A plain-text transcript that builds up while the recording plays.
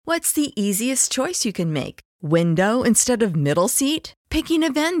What's the easiest choice you can make? Window instead of middle seat? Picking a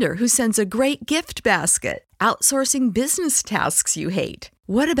vendor who sends a great gift basket? Outsourcing business tasks you hate?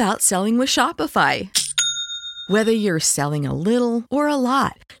 What about selling with Shopify? Whether you're selling a little or a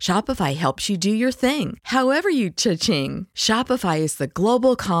lot, Shopify helps you do your thing, however you cha-ching. Shopify is the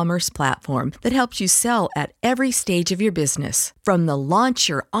global commerce platform that helps you sell at every stage of your business. From the launch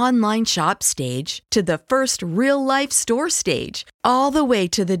your online shop stage to the first real-life store stage, all the way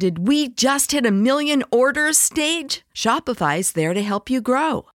to the did we just hit a million orders stage. Shopify's there to help you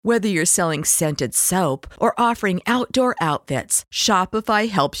grow. Whether you're selling scented soap or offering outdoor outfits, Shopify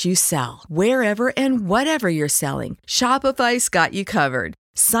helps you sell. Wherever and whatever you're selling, Shopify's got you covered.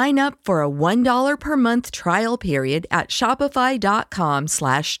 Sign up for a $1 per month trial period at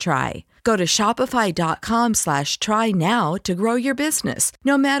shopify.com/try. Go to shopify.com/try now to grow your business,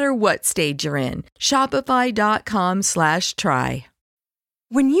 no matter what stage you're in. Shopify.com/try.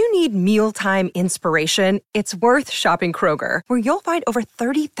 When you need mealtime inspiration, it's worth shopping Kroger, where you'll find over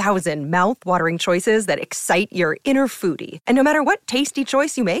 30,000 mouth-watering choices that excite your inner foodie. And no matter what tasty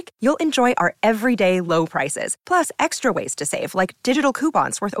choice you make, you'll enjoy our everyday low prices, plus extra ways to save, like digital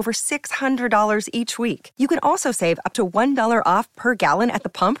coupons worth over $600 each week. You can also save up to $1 off per gallon at the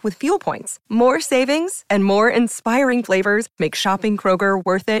pump with fuel points. More savings and more inspiring flavors make shopping Kroger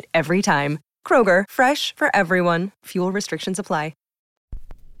worth it every time. Kroger, fresh for everyone. Fuel restrictions apply.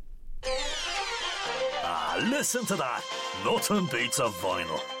 Listen to that. Nothing beats a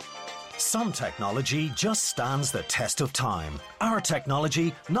vinyl. Some technology just stands the test of time. Our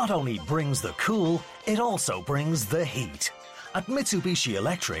technology not only brings the cool, it also brings the heat. At Mitsubishi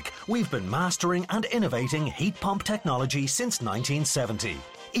Electric, we've been mastering and innovating heat pump technology since 1970.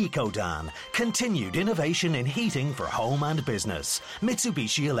 EcoDan, continued innovation in heating for home and business.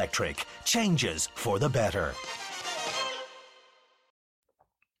 Mitsubishi Electric, changes for the better.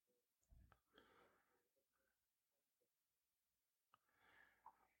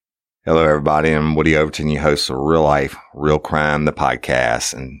 Hello, everybody. I'm Woody Overton, your host of Real Life, Real Crime, the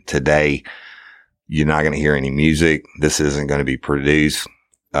podcast. And today, you're not going to hear any music. This isn't going to be produced.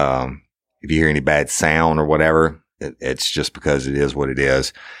 If you hear any bad sound or whatever, it's just because it is what it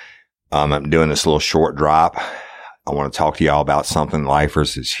is. I'm doing this little short drop. I want to talk to y'all about something,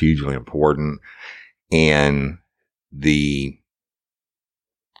 lifers. It's hugely important. And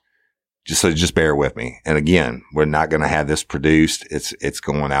just bear with me. And again, we're not going to have this produced. It's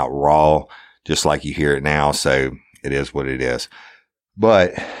going out raw, just like you hear it now. So it is what it is.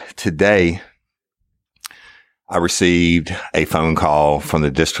 But today I received a phone call from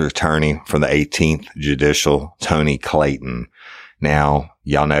the district attorney from the 18th Judicial, Tony Clayton. Now,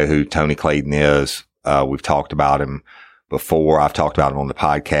 y'all know who Tony Clayton is. We've talked about him before. I've talked about him on the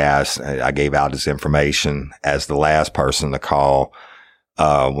podcast. I gave out his information as the last person to call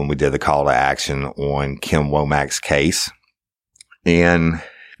when we did the call to action on Kim Womack's case. And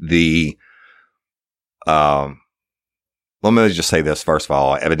let me just say this first of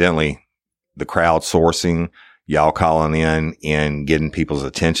all. Evidently, the crowdsourcing, y'all calling in and getting people's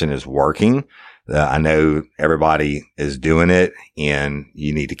attention is working. I know everybody is doing it and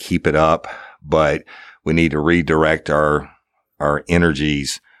you need to keep it up, but we need to redirect our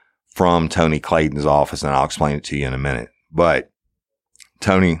energies from Tony Clayton's office, and I'll explain it to you in a minute. But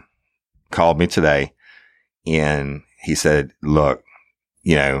Tony called me today and he said, look,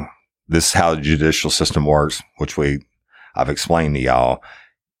 this is how the judicial system works, which I've explained to y'all,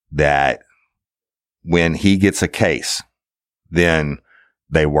 that when he gets a case, then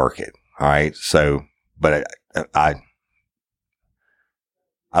they work it. All right. So, but I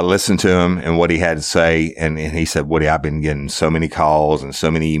listened to him and what he had to say. And he said, Woody, I've been getting so many calls and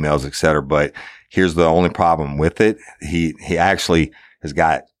so many emails, et cetera. But here's the only problem with it. He actually has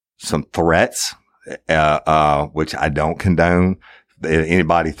got some threats, which I don't condone.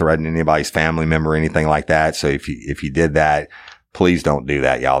 Anybody threatening anybody's family member or anything like that. So if you did that, please don't do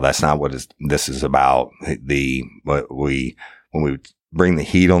that, y'all. That's not what this is about. When we bring the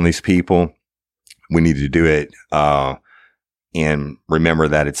heat on these people, we need to do it, and remember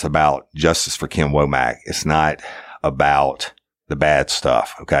that it's about justice for Kim Womack. It's not about the bad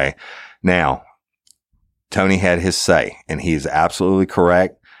stuff. Okay. Now, Tony had his say, and he is absolutely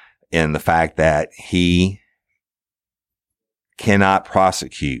correct in the fact that he cannot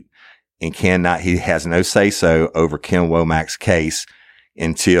prosecute and he has no say so over Kim Womack's case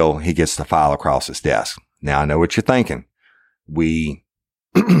until he gets the file across his desk. Now, I know what you're thinking.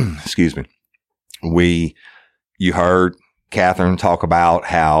 Excuse me. You heard Catherine talk about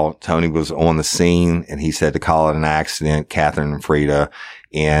how Tony was on the scene and he said to call it an accident, Catherine and Frida.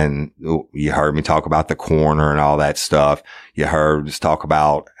 And you heard me talk about the coroner and all that stuff. You heard us talk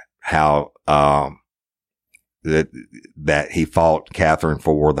about how, that he fought Catherine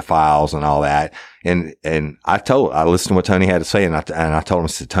for the files and all that. And I listened to what Tony had to say, and I told him, I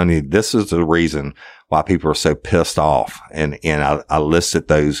said, Tony, this is the reason why people are so pissed off. And I listed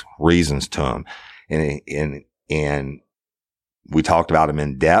those reasons to him. And we talked about them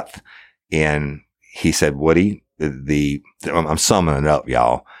in depth. And he said, Woody, I'm summing it up,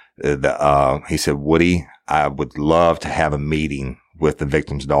 y'all. He said, Woody, I would love to have a meeting with the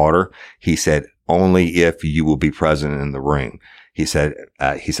victim's daughter. He said, only if you will be present in the room. He said,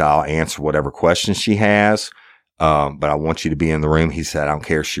 I'll answer whatever questions she has. But I want you to be in the room. He said, I don't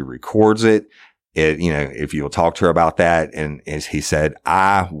care if she records it. If you'll talk to her about that. And as he said,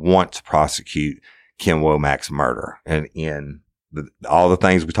 I want to prosecute Kim Womack's murder. And in all the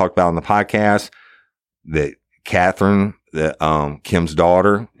things we talked about on the podcast, that Catherine, Kim's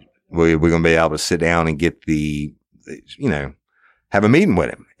daughter, we're going to be able to sit down and get have a meeting with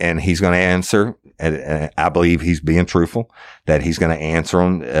him, and he's going to answer. And I believe he's being truthful, that he's going to answer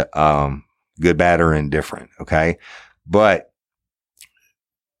them, good, bad, or indifferent. Okay. But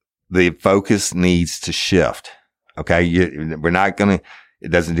the focus needs to shift. Okay. It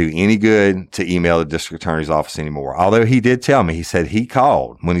doesn't do any good to email the district attorney's office anymore. Although he did tell me, he said he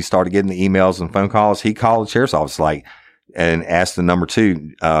called when he started getting the emails and phone calls. He called the sheriff's office and asked the number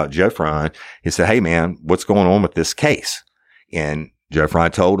 2, Joe Frine. He said, hey man, what's going on with this case? And Joe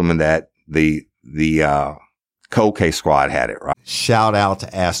Frine told him that the cold case squad had it, right? Shout out to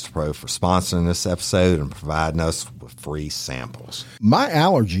Astepro for sponsoring this episode and providing us with free samples. My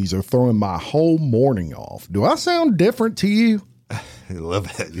allergies are throwing my whole morning off. Do I sound different to you? A little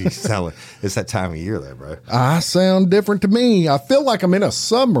bit. You sound like it's that time of year there, bro. I sound different to me. I feel like I'm in a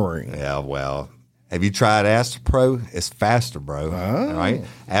submarine. Yeah, well, have you tried Astepro? It's faster, bro. Oh. Right?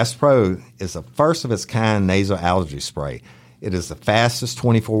 Astepro is the first of its kind nasal allergy spray. It is the fastest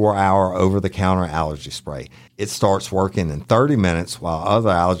 24-hour over-the-counter allergy spray. It starts working in 30 minutes while other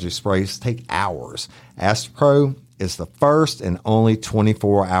allergy sprays take hours. Astepro is the first and only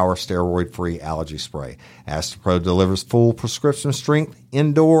 24-hour steroid-free allergy spray. Astepro delivers full prescription strength,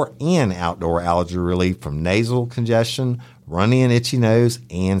 indoor and outdoor allergy relief from nasal congestion, runny and itchy nose,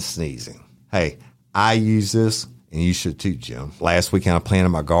 and sneezing. Hey, I use this, and you should too, Jim. Last weekend I planted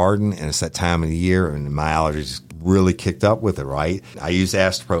my garden, and it's that time of the year, and my allergies really kicked up with it, right? I use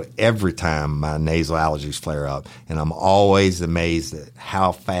Astepro every time my nasal allergies flare up, and I'm always amazed at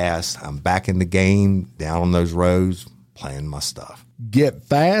how fast I'm back in the game, down on those roads, playing my stuff. Get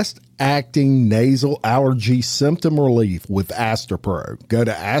fast-acting nasal allergy symptom relief with Astepro. Go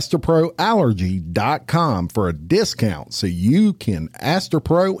to AsteproAllergy.com for a discount so you can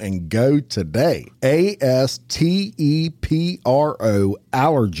Astepro and go today. ASTEPRO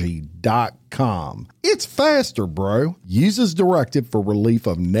allergy.com. It's faster, bro. Use as directed for relief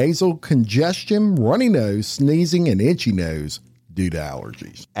of nasal congestion, runny nose, sneezing, and itchy nose due to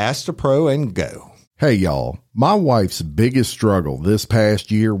allergies. Astepro and go. Hey y'all, my wife's biggest struggle this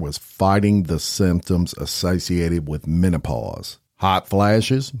past year was fighting the symptoms associated with menopause. Hot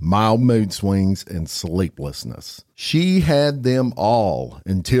flashes, mild mood swings, and sleeplessness. She had them all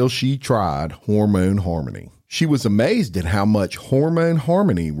until she tried Hormone Harmony. She was amazed at how much Hormone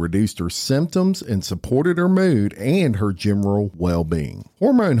Harmony reduced her symptoms and supported her mood and her general well-being.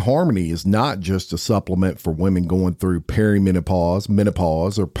 Hormone Harmony is not just a supplement for women going through perimenopause,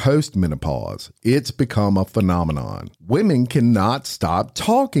 menopause, or postmenopause. It's become a phenomenon. Women cannot stop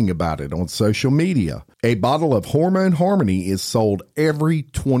talking about it on social media. A bottle of Hormone Harmony is sold every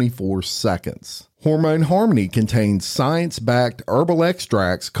 24 seconds. Hormone Harmony contains science-backed herbal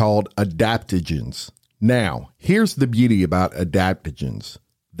extracts called adaptogens. Now, here's the beauty about adaptogens.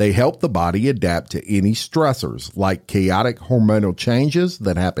 They help the body adapt to any stressors, like chaotic hormonal changes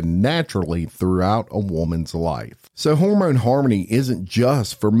that happen naturally throughout a woman's life. So Hormone Harmony isn't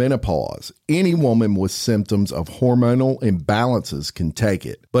just for menopause. Any woman with symptoms of hormonal imbalances can take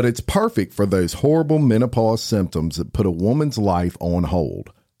it, but it's perfect for those horrible menopause symptoms that put a woman's life on hold.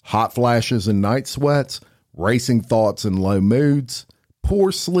 Hot flashes and night sweats, racing thoughts and low moods,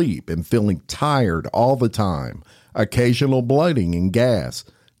 poor sleep and feeling tired all the time, occasional bloating and gas,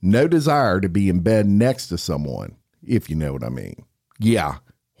 no desire to be in bed next to someone, if you know what I mean. Yeah,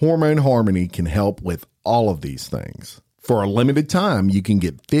 Hormone Harmony can help with all of these things. For a limited time, you can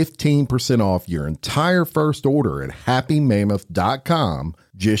get 15% off your entire first order at happymammoth.com.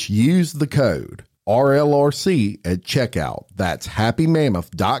 Just use the code RLRC at checkout. That's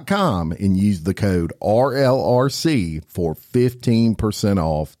happymammoth.com and use the code RLRC for 15%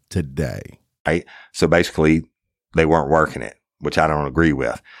 off today. Right. So basically, they weren't working it, which I don't agree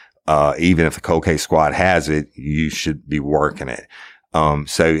with. Even if the cold case squad has it, you should be working it.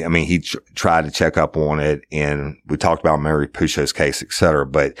 So, I mean, he tried to check up on it, and we talked about Mary Pusho's case, et cetera.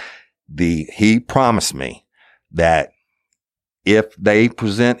 But he promised me that if they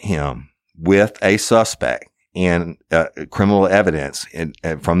present him with a suspect and criminal evidence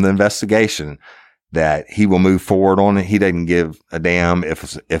from the investigation, that he will move forward on it. He doesn't give a damn if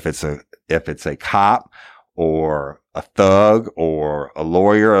it's a cop or a thug or a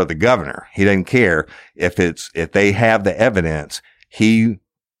lawyer or the governor. He doesn't care if they have the evidence. He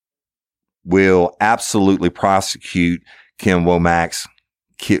will absolutely prosecute Ken Womack's,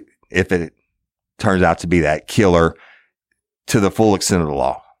 if it turns out to be that killer, to the full extent of the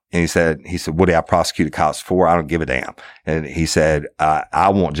law. And he said, what do I prosecute cops for? I don't give a damn. And he said, I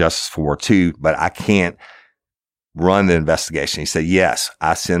want justice for too, but I can't run the investigation. He said, yes,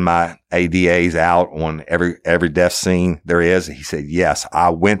 I send my ADAs out on every death scene there is. He said, yes, I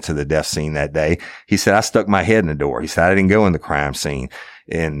went to the death scene that day. He said, I stuck my head in the door. He said, I didn't go in the crime scene.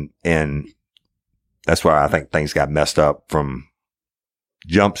 And that's where I think things got messed up from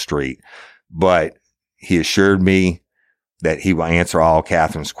Jump Street. But he assured me that he will answer all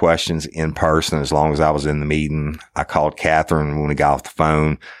Catherine's questions in person as long as I was in the meeting. I called Catherine when we got off the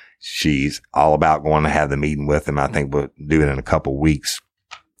phone. She's all about going to have the meeting with him. I think we'll do it in a couple of weeks.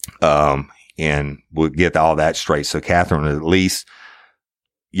 And we'll get all that straight. So Catherine, at least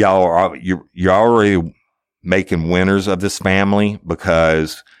you're already making winners of this family,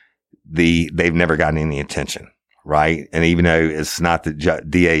 because they've never gotten any attention. Right. And even though it's not the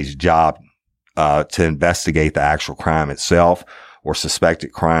DA's job, to investigate the actual crime itself or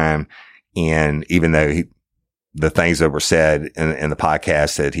suspected crime. And even though the things that were said in the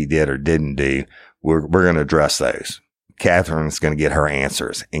podcast that he did or didn't do, we're going to address those. Catherine's going to get her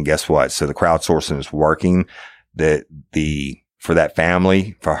answers. And guess what? So the crowdsourcing is working. For that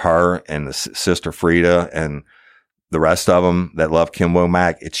family, for her and the sister Frida and the rest of them that love Ken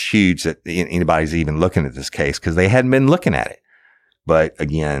Womack, it's huge that anybody's even looking at this case, because they hadn't been looking at it. But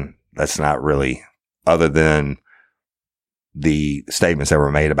again, that's not really, other than the statements that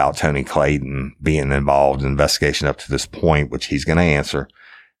were made about Tony Clayton being involved in the investigation up to this point, which he's going to answer.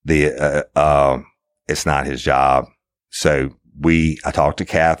 It's not his job. So I talked to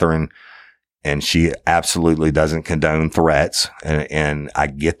Catherine, and she absolutely doesn't condone threats. And I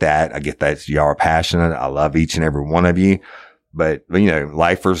get that. I get that y'all are passionate. I love each and every one of you. But,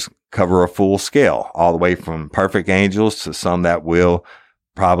 lifers cover a full scale, all the way from perfect angels to some that will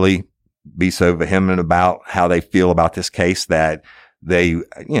probably be so vehement about how they feel about this case that they,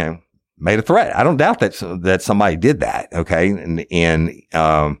 made a threat. I don't doubt that somebody did that. Okay.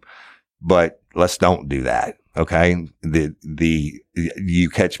 But let's don't do that. Okay. You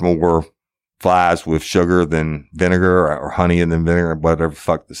catch more flies with sugar than vinegar, or honey than vinegar, whatever the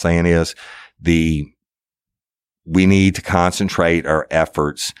fuck the saying is. We need to concentrate our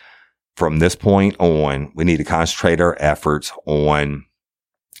efforts from this point on. We need to concentrate our efforts on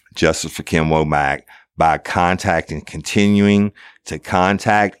justice for Ken Womack by continuing to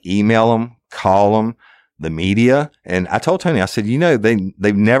contact, email them, call them, the media. And I told Tony, I said,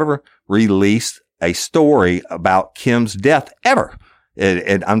 they've never released a story about Kim's death ever.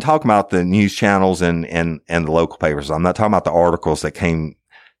 And I'm talking about the news channels and the local papers. I'm not talking about the articles that came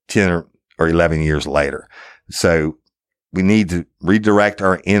 10 or 11 years later. So we need to redirect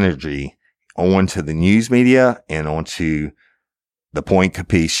our energy onto the news media and onto the Point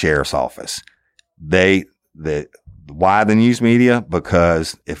Capiz Sheriff's Office. Why the news media?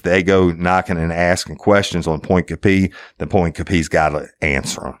 Because if they go knocking and asking questions on Point Capiz, then Point Capiz got to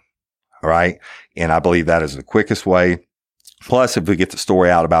answer them. All right. And I believe that is the quickest way. Plus, if we get the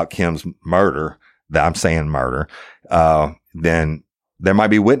story out about Kim's murder, then there might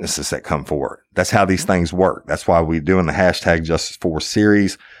be witnesses that come forward. That's how these things work. That's why we're doing the hashtag Justice For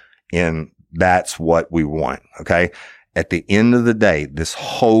series. And that's what we want. Okay. At the end of the day, this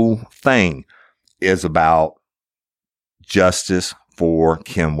whole thing is about justice for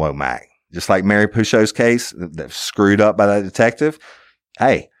Ken Womack. Just like Mary Pusho's case that screwed up by that detective.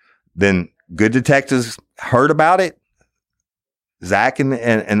 Hey, then good detectives heard about it. Zach and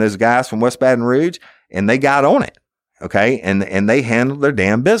those guys from West Baton Rouge, and they got on it. Okay. And they handled their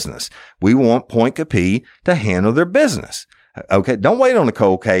damn business. We want Point Capiz to handle their business. Okay. Don't wait on the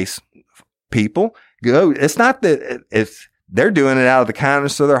cold case, people. Go. It's not that they're doing it out of the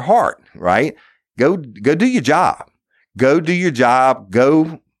kindness of their heart, right? Go do your job. Go do your job.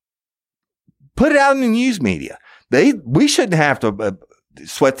 Go put it out in the news media. We shouldn't have to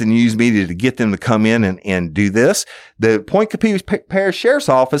sweat the news media to get them to come in and do this. The Point Capiz Parish Sheriff's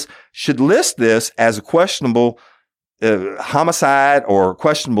Office should list this as a questionable homicide or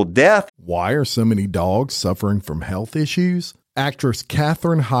questionable death. Why are so many dogs suffering from health issues? Actress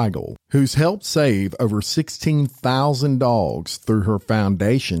Katherine Heigl, who's helped save over 16,000 dogs through her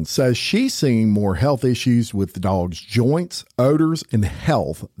foundation, says she's seeing more health issues with dogs' joints, odors, and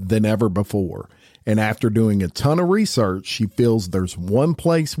health than ever before. And after doing a ton of research, she feels there's one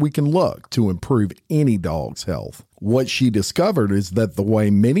place we can look to improve any dog's health. What she discovered is that the way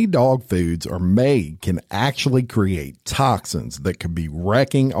many dog foods are made can actually create toxins that could be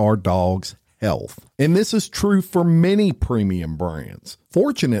wrecking our dog's health. And this is true for many premium brands.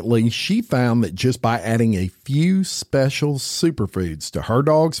 Fortunately, she found that just by adding a few special superfoods to her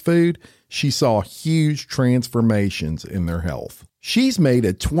dog's food, she saw huge transformations in their health. She's made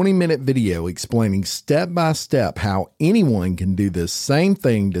a 20-minute video explaining step by step how anyone can do this same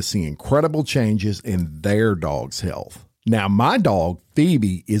thing to see incredible changes in their dog's health. Now, my dog,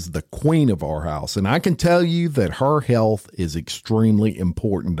 Phoebe, is the queen of our house, and I can tell you that her health is extremely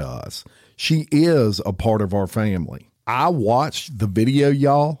important to us. She is a part of our family. I watched the video,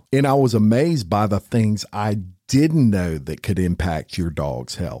 y'all, and I was amazed by the things I didn't know that could impact your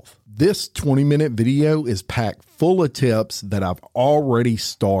dog's health. This 20-minute video is packed full of tips that I've already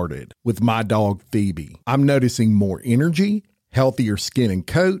started with my dog, Phoebe. I'm noticing more energy, healthier skin and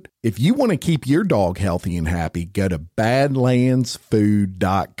coat. If you want to keep your dog healthy and happy, go to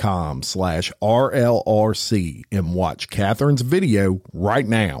badlandsfood.com/RLRC and watch Katherine's video right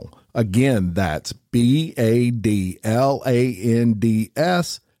now. Again, that's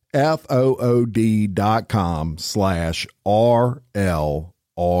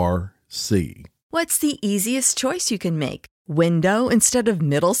badlandsfood.com/RLRC. What's the easiest choice you can make? Window instead of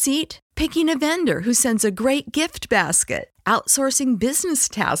middle seat? Picking a vendor who sends a great gift basket? Outsourcing business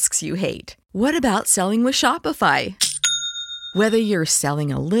tasks you hate? What about selling with Shopify? Whether you're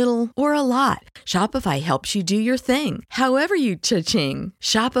selling a little or a lot, Shopify helps you do your thing, however you cha-ching.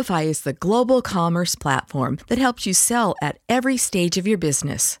 Shopify is the global commerce platform that helps you sell at every stage of your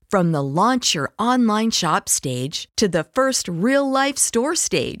business. From the launch your online shop stage to the first real-life store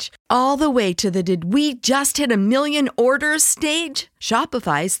stage, all the way to the did we just hit 1 million orders stage.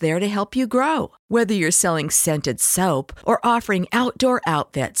 Shopify's there to help you grow. Whether you're selling scented soap or offering outdoor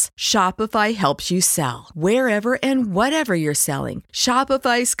outfits, Shopify helps you sell. Wherever and whatever you're selling,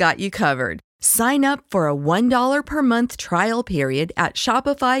 Shopify's got you covered. Sign up for a $1 per month trial period at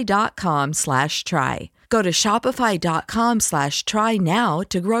shopify.com/try. Go to shopify.com/try now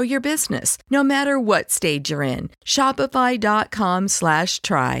to grow your business, no matter what stage you're in.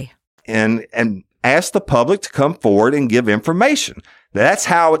 Shopify.com/try. And ask the public to come forward and give information. That's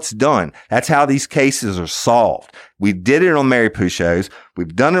how it's done. That's how these cases are solved. We did it on Mary Pooh shows.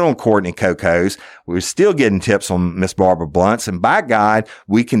 We've done it on Courtney Coco's. We're still getting tips on Miss Barbara Blunt's. And by God,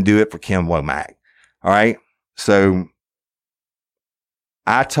 we can do it for Kim Womack. All right. So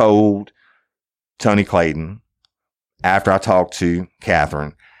I told Tony Clayton after I talked to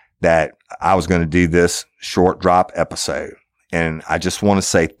Katherine that I was going to do this short drop episode. And I just want to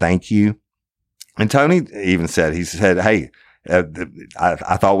say thank you. And Tony even said, hey, I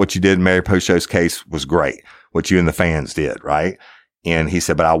thought what you did in Mary Pocho's case was great, what you and the fans did, right? And he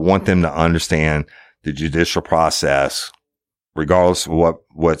said, but I want them to understand the judicial process, regardless of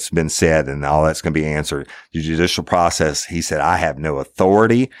what's been said and all that's going to be answered. The judicial process, he said, I have no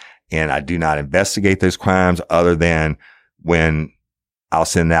authority and I do not investigate those crimes other than when I'll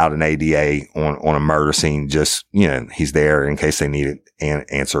send out an ADA on a murder scene. Just, he's there in case they need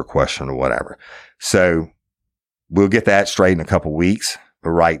to answer a question or whatever. So we'll get that straight in a couple weeks.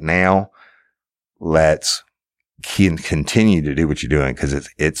 But right now, let's continue to do what you're doing because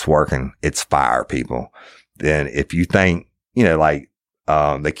it's working. It's fire, people. Then if you think,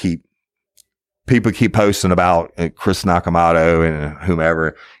 people keep posting about Chris Nakamoto and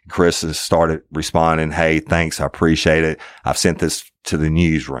whomever. Chris has started responding. Hey, thanks. I appreciate it. I've sent this to the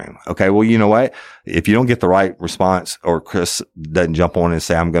newsroom. Okay. Well, you know what? If you don't get the right response or Chris doesn't jump on and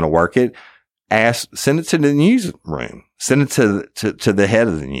say, I'm going to work it, send it to the newsroom, send it to the head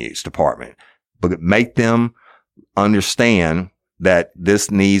of the news department, but make them understand that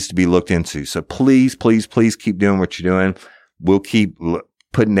this needs to be looked into. So please, please, please keep doing what you're doing. We'll keep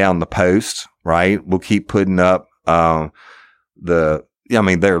putting down the posts, right? We'll keep putting up, they're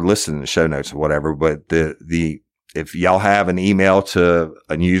listed in the show notes or whatever, but if y'all have an email to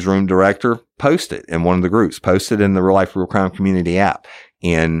a newsroom director, post it in one of the groups, post it in the Real Life Real Crime Community app,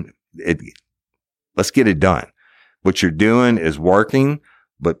 and let's get it done. What you're doing is working,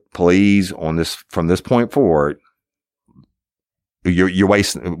 but please, from this point forward, you're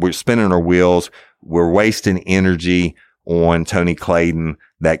wasting. We're spinning our wheels. We're wasting energy on Tony Clayton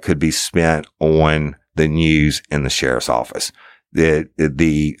that could be spent on the news and the sheriff's office. That's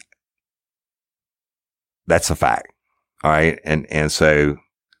a fact. All right. And so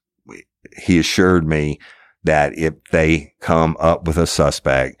he assured me that if they come up with a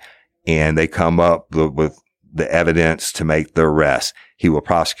suspect and they come up with the evidence to make the arrest, he will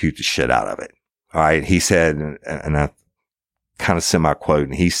prosecute the shit out of it. All right. He said, and I kind of semi-quote,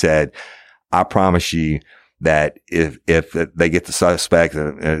 and he said, I promise you that if they get the suspect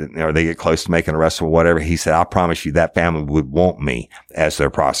or they get close to making an arrest or whatever, he said, I promise you that family would want me as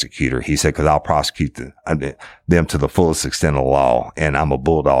their prosecutor. He said, cause I'll prosecute them to the fullest extent of the law. And I'm a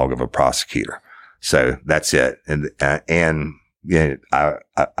bulldog of a prosecutor. So that's it. And yeah,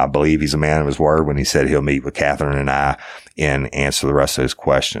 I believe he's a man of his word when he said he'll meet with Catherine and I and answer the rest of those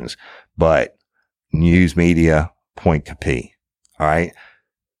questions. But news media, point capi. All right.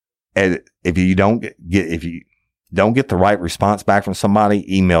 And if you don't get the right response back from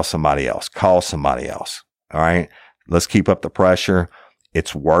somebody, email somebody else, call somebody else. All right. Let's keep up the pressure.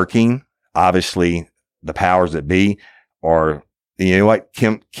 It's working. Obviously the powers that be are, you know what?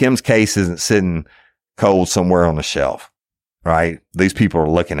 Kim's case isn't sitting cold somewhere on the shelf, right? These people are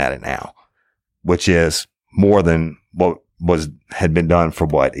looking at it now, which is more than what had been done for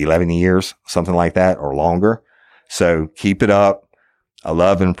 11 years, something like that or longer. So keep it up. I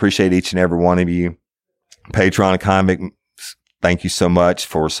love and appreciate each and every one of you. Patreon and Convict, thank you so much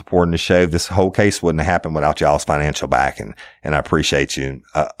for supporting the show. This whole case wouldn't have happened without y'all's financial backing, and I appreciate you.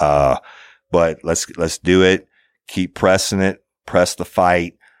 But let's do it. Keep pressing it. Press the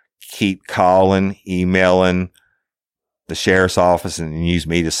fight. Keep calling, emailing the sheriff's office and the news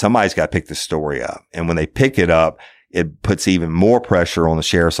media. Somebody's got to pick this story up. And when they pick it up, it puts even more pressure on the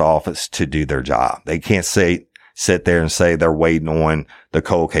sheriff's office to do their job. They can't sit there and say they're waiting on the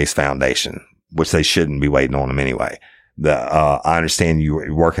Cold Case Foundation, which they shouldn't be waiting on them anyway. I understand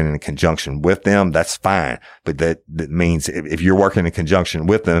you're working in conjunction with them. That's fine. But that means if you're working in conjunction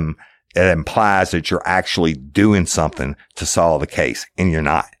with them, it implies that you're actually doing something to solve the case, and you're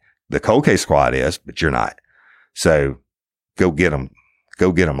not. The Cold Case Squad is, but you're not. So go get them.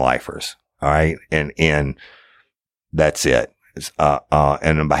 Go get them, lifers. All right. And that's it.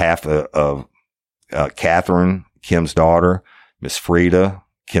 And on behalf of Catherine, Kim's daughter, Miss Frida,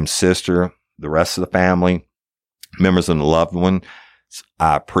 Kim's sister, the rest of the family, members of the loved one,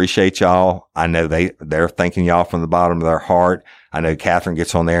 I appreciate y'all. I know they're thanking y'all from the bottom of their heart. I know Catherine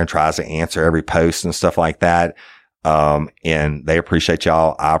gets on there and tries to answer every post and stuff like that. And they appreciate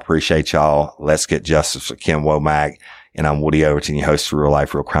y'all. I appreciate y'all. Let's get justice for Kim Womack. And I'm Woody Overton, your host for Real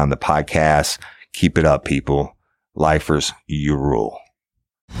Life, Real Crime, the podcast. Keep it up, people. Lifers, you rule.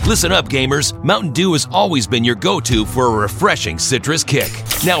 Listen up, gamers. Mountain Dew has always been your go-to for a refreshing citrus kick.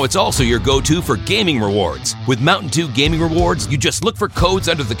 Now it's also your go-to for gaming rewards. With Mountain Dew Gaming Rewards, you just look for codes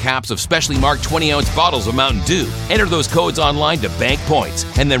under the caps of specially marked 20-ounce bottles of Mountain Dew. Enter those codes online to bank points,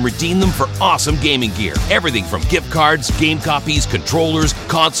 and then redeem them for awesome gaming gear. Everything from gift cards, game copies, controllers,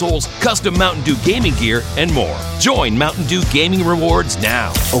 consoles, custom Mountain Dew gaming gear, and more. Join Mountain Dew Gaming Rewards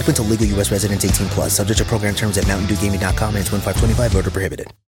now. Open to legal U.S. residents 18+. Subject to program terms at MountainDewGaming.com and 2525. Voter prohibited.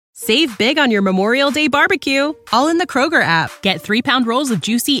 Save big on your Memorial Day barbecue, all in the Kroger app. Get 3-pound rolls of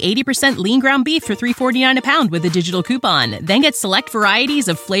juicy 80% lean ground beef for $3.49 a pound with a digital coupon. Then get select varieties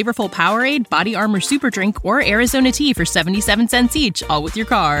of flavorful Powerade, Body Armor Super Drink, or Arizona tea for 77 cents each, all with your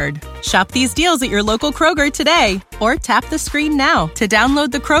card. Shop these deals at your local Kroger today, or tap the screen now to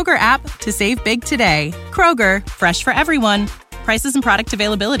download the Kroger app to save big today. Kroger, fresh for everyone. Prices and product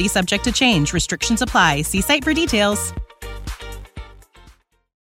availability subject to change. Restrictions apply. See site for details.